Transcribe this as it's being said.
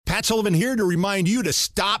Matt Sullivan here to remind you to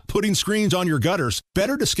stop putting screens on your gutters.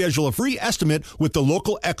 Better to schedule a free estimate with the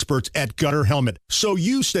local experts at Gutter Helmet so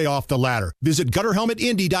you stay off the ladder. Visit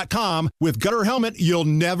GutterHelmetIndy.com. With Gutter Helmet, you'll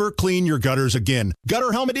never clean your gutters again.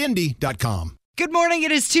 GutterHelmetIndy.com. Good morning.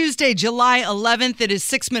 It is Tuesday, July 11th. It is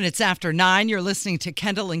 6 minutes after 9. You're listening to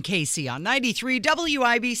Kendall and Casey on 93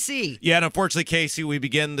 WIBC. Yeah, and unfortunately, Casey, we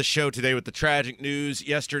begin the show today with the tragic news.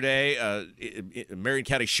 Yesterday, Marion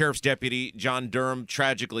County Sheriff's Deputy John Durm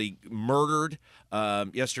tragically murdered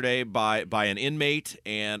yesterday by an inmate,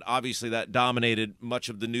 and obviously that dominated much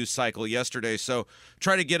of the news cycle yesterday. So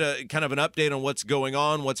try to get a kind of an update on what's going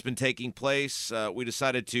on, what's been taking place. We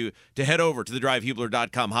decided to head over to the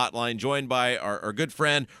drivehubler.com hotline, joined by our good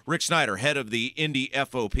friend Rick Snyder, head of the Indy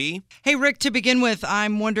FOP. Hey, Rick, to begin with,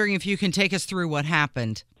 I'm wondering if you can take us through what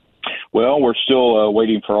happened. Well, we're still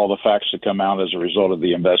waiting for all the facts to come out as a result of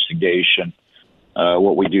the investigation.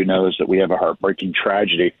 What we do know is that we have a heartbreaking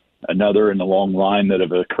tragedy, another in the long line that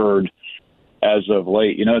have occurred as of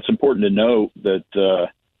late. You know, it's important to note that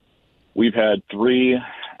we've had 3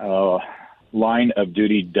 line of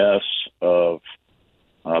duty deaths of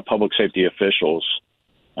public safety officials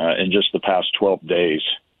in just the past 12 days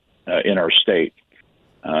in our state.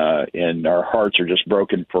 And our hearts are just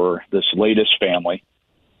broken for this latest family,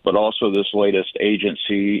 but also this latest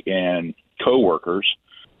agency and coworkers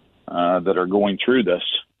that are going through this.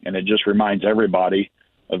 And it just reminds everybody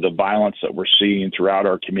of the violence that we're seeing throughout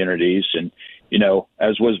our communities. And, you know,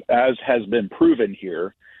 as has been proven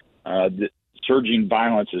here, the surging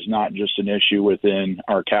violence is not just an issue within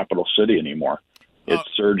our capital city anymore. It's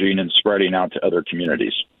surging and spreading out to other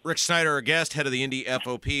communities. Rick Snyder, our guest, head of the Indy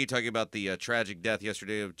FOP, talking about the tragic death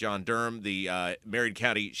yesterday of John Durm, the Marion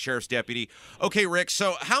County Sheriff's Deputy. Okay, Rick,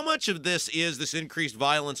 so how much of this is this increased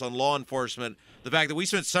violence on law enforcement? The fact that we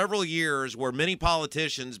spent several years where many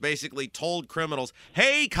politicians basically told criminals,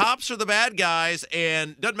 hey, cops are the bad guys,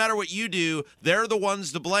 and doesn't matter what you do, they're the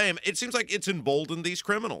ones to blame. It seems like it's emboldened these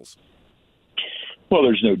criminals. Well,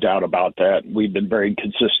 there's no doubt about that. We've been very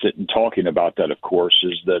consistent in talking about that, of course,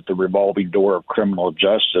 is that the revolving door of criminal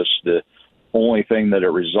justice, the only thing that it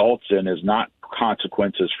results in is not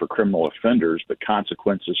consequences for criminal offenders, but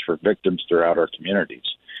consequences for victims throughout our communities.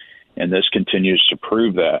 And this continues to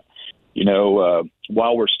prove that. You know,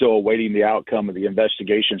 while we're still awaiting the outcome of the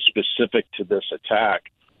investigation specific to this attack,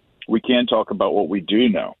 we can talk about what we do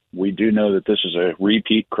know. We do know that this is a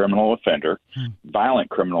repeat criminal offender, violent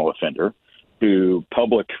criminal offender, who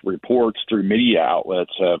public reports through media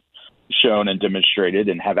outlets have shown and demonstrated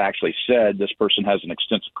and have actually said this person has an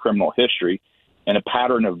extensive criminal history and a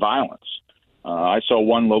pattern of violence. I saw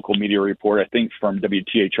one local media report, I think from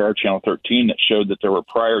WTHR Channel 13, that showed that there were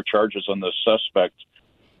prior charges on the suspect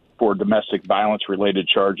for domestic violence-related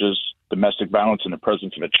charges, domestic violence in the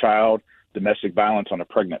presence of a child, domestic violence on a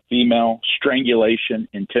pregnant female, strangulation,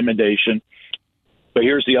 intimidation. But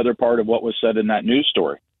here's the other part of what was said in that news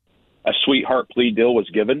story. A sweetheart plea deal was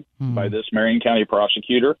given by this Marion County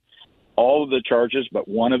prosecutor. All of the charges but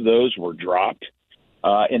one of those were dropped.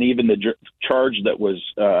 And even the charge that was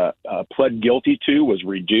pled guilty to was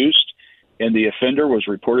reduced. And the offender was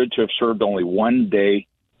reported to have served only 1 day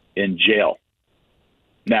in jail.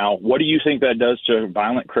 Now, what do you think that does to a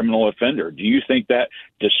violent criminal offender? Do you think that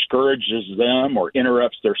discourages them or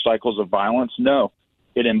interrupts their cycles of violence? No,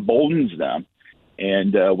 it emboldens them.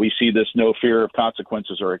 And we see this no fear of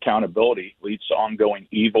consequences or accountability leads to ongoing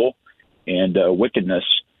evil and wickedness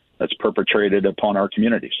that's perpetrated upon our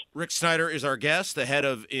communities. Rick Snyder is our guest, the head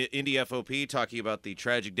of Indy FOP, talking about the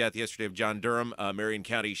tragic death yesterday of John Durm, Marion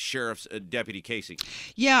County Sheriff's Deputy. Casey.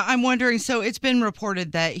 Yeah, I'm wondering, so it's been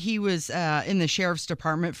reported that he was in the Sheriff's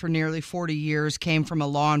Department for nearly 40 years, came from a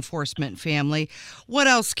law enforcement family. What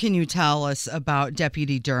else can you tell us about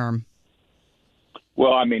Deputy Durm?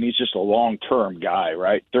 Well, I mean, he's just a long-term guy,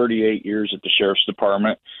 right? 38 years at the Sheriff's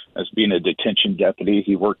Department as being a detention deputy.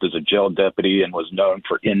 He worked as a jail deputy and was known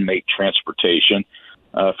for inmate transportation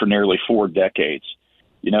for nearly 4 decades.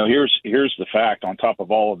 You know, here's the fact. On top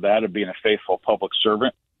of all of that, of being a faithful public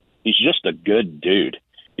servant, he's just a good dude.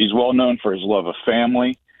 He's well known for his love of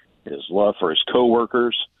family, his love for his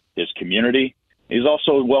coworkers, his community. He's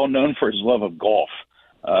also well known for his love of golf.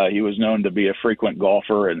 He was known to be a frequent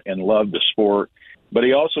golfer and loved the sport. But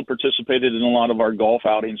he also participated in a lot of our golf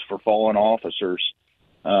outings for fallen officers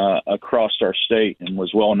across our state and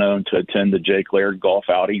was well known to attend the Jake Laird golf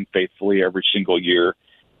outing faithfully every single year.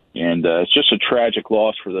 And it's just a tragic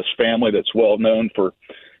loss for this family that's well known for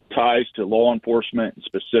ties to law enforcement, and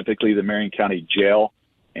specifically the Marion County Jail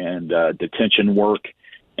and detention work.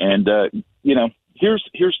 And, you know,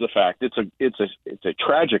 here's the fact. It's a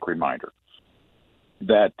tragic reminder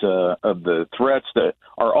that of the threats that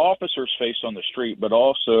our officers face on the street, but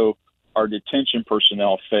also our detention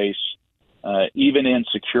personnel face, even in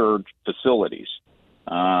secured facilities.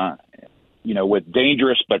 With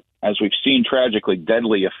dangerous, but as we've seen tragically,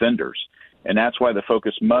 deadly offenders. And that's why the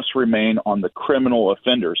focus must remain on the criminal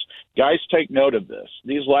offenders. Guys, take note of this.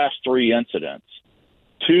 These last 3 incidents,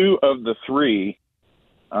 2 of the 3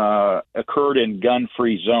 occurred in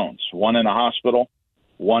gun-free zones, 1 in a hospital,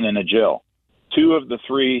 1 in a jail. 2 of the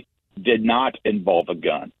 3 did not involve a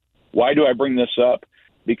gun. Why do I bring this up?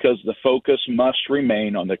 Because the focus must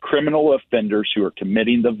remain on the criminal offenders who are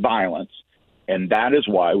committing the violence, and that is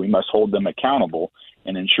why we must hold them accountable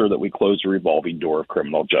and ensure that we close the revolving door of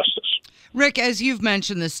criminal justice. Rick, as you've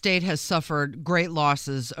mentioned, the state has suffered great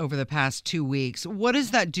losses over the past 2 weeks. What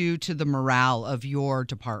does that do to the morale of your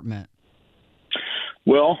department?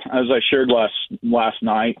 Well, as I shared last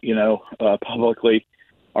night, publicly,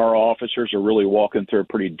 our officers are really walking through a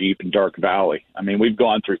pretty deep and dark valley. I mean, we've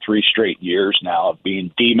gone through 3 straight years now of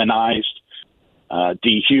being demonized,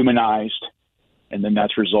 dehumanized, and then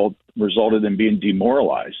that's resulted in being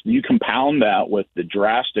demoralized. You compound that with the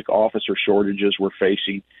drastic officer shortages we're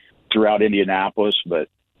facing throughout Indianapolis, but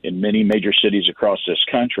in many major cities across this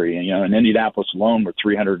country. And, in Indianapolis alone, we're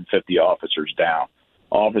 350 officers down.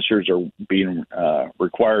 Officers are being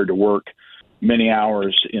required to work many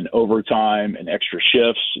hours in overtime and extra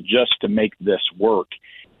shifts just to make this work.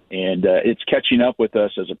 And it's catching up with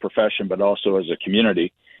us as a profession, but also as a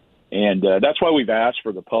community. And that's why we've asked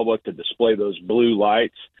for the public to display those blue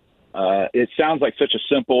lights. It sounds like such a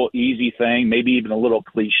simple, easy thing, maybe even a little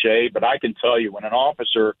cliche, but I can tell you when an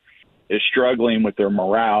officer is struggling with their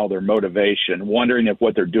morale, their motivation, wondering if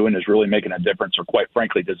what they're doing is really making a difference, or quite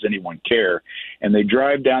frankly, does anyone care? And they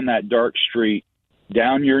drive down that dark street,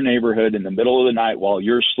 down your neighborhood in the middle of the night while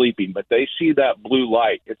you're sleeping, but they see that blue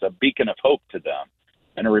light. It's a beacon of hope to them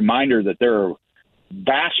and a reminder that there are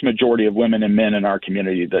vast majority of women and men in our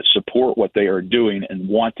community that support what they are doing and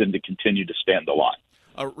want them to continue to stand the line.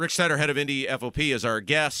 Rick Snyder, head of Indy FOP, is our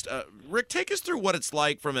guest. Rick, take us through what it's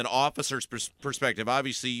like from an officer's perspective.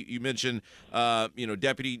 Obviously, you mentioned,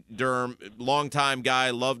 Deputy Durm, longtime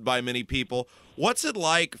guy, loved by many people. What's it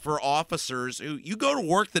like for officers who you go to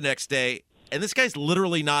work the next day and this guy's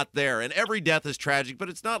literally not there? And every death is tragic, but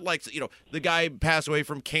it's not like, the guy passed away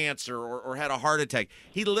from cancer or had a heart attack.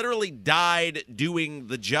 He literally died doing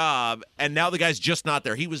the job, and now the guy's just not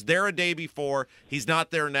there. He was there a day before. He's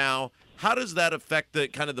not there now. How does that affect the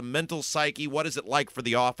kind of the mental psyche? What is it like for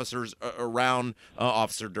the officers around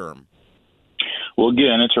Officer Durm? Well,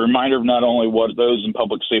 again, it's a reminder of not only what those in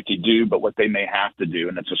public safety do, but what they may have to do.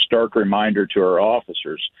 And it's a stark reminder to our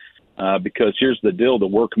officers because here's the deal, the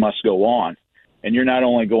work must go on. And you're not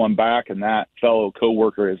only going back and that fellow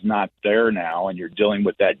coworker is not there now and you're dealing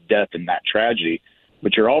with that death and that tragedy,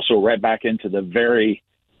 but you're also right back into the very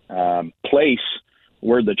place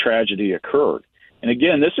where the tragedy occurred. And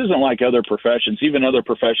again, this isn't like other professions, even other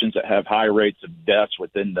professions that have high rates of deaths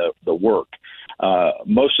within the work.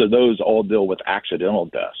 Most of those all deal with accidental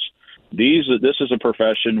deaths. This is a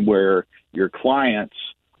profession where your clients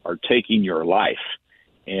are taking your life.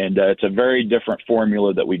 And it's a very different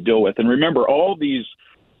formula that we deal with. And remember, all these,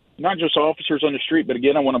 not just officers on the street, but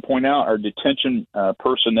again, I want to point out our detention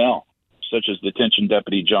personnel, such as Detention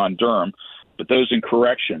Deputy John Durm, but those in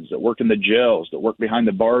corrections that work in the jails, that work behind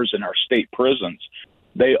the bars in our state prisons,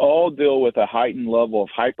 they all deal with a heightened level of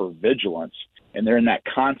hypervigilance, and they're in that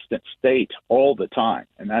constant state all the time.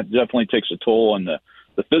 And that definitely takes a toll on the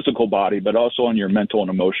physical body, but also on your mental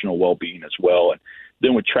and emotional well-being as well. And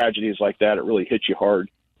then with tragedies like that, it really hits you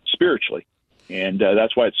hard spiritually. And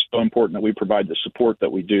that's why it's so important that we provide the support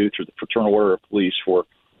that we do through the Fraternal Order of Police for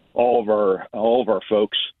all of our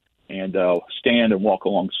folks, and stand and walk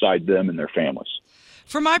alongside them and their families.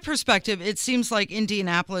 From my perspective, it seems like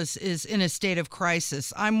Indianapolis is in a state of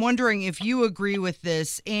crisis. I'm wondering if you agree with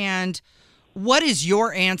this, and what is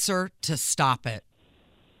your answer to stop it?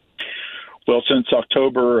 Well, since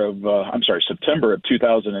September of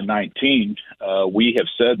 2019, we have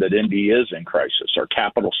said that Indy is in crisis. Our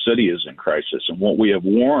capital city is in crisis. And what we have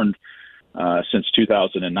warned since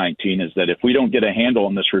 2019 is that if we don't get a handle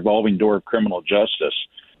on this revolving door of criminal justice,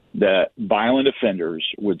 that violent offenders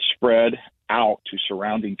would spread out to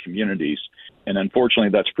surrounding communities. And unfortunately,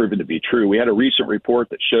 that's proven to be true. We had a recent report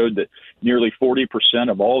that showed that nearly 40%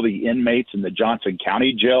 of all the inmates in the Johnson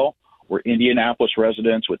County jail were Indianapolis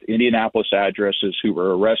residents with Indianapolis addresses who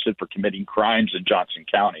were arrested for committing crimes in Johnson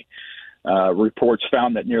County. Reports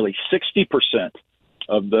found that nearly 60%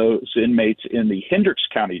 of those inmates in the Hendricks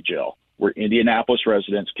County jail were Indianapolis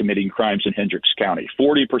residents committing crimes in Hendricks County,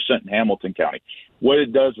 40% in Hamilton County. What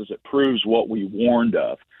it does is it proves what we warned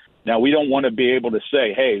of. Now, we don't want to be able to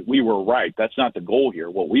say, hey, we were right. That's not the goal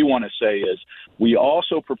here. What we want to say is we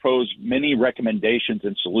also propose many recommendations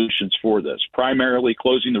and solutions for this, primarily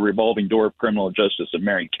closing the revolving door of criminal justice in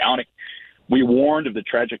Marion County. We warned of the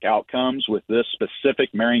tragic outcomes with this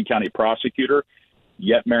specific Marion County prosecutor,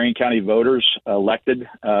 yet Marion County voters elected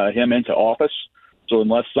him into office. So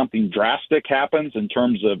unless something drastic happens in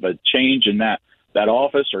terms of a change in that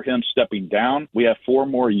office or him stepping down, we have 4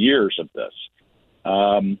 more years of this.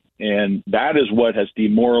 And that is what has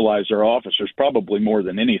demoralized our officers, probably more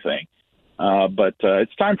than anything. But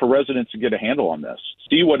it's time for residents to get a handle on this,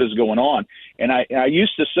 see what is going on. And I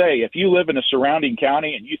used to say, if you live in a surrounding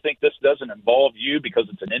county and you think this doesn't involve you because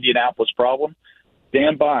it's an Indianapolis problem,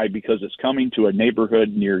 stand by because it's coming to a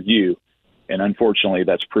neighborhood near you. And unfortunately,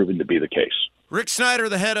 that's proven to be the case. Rick Snyder,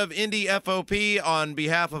 the head of Indy FOP, on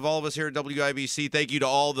behalf of all of us here at WIBC, thank you to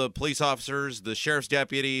all the police officers, the sheriff's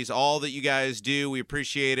deputies, all that you guys do. We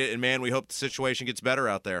appreciate it. And, man, we hope the situation gets better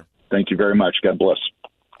out there. Thank you very much. God bless.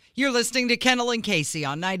 You're listening to Kendall and Casey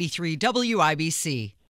on 93 WIBC.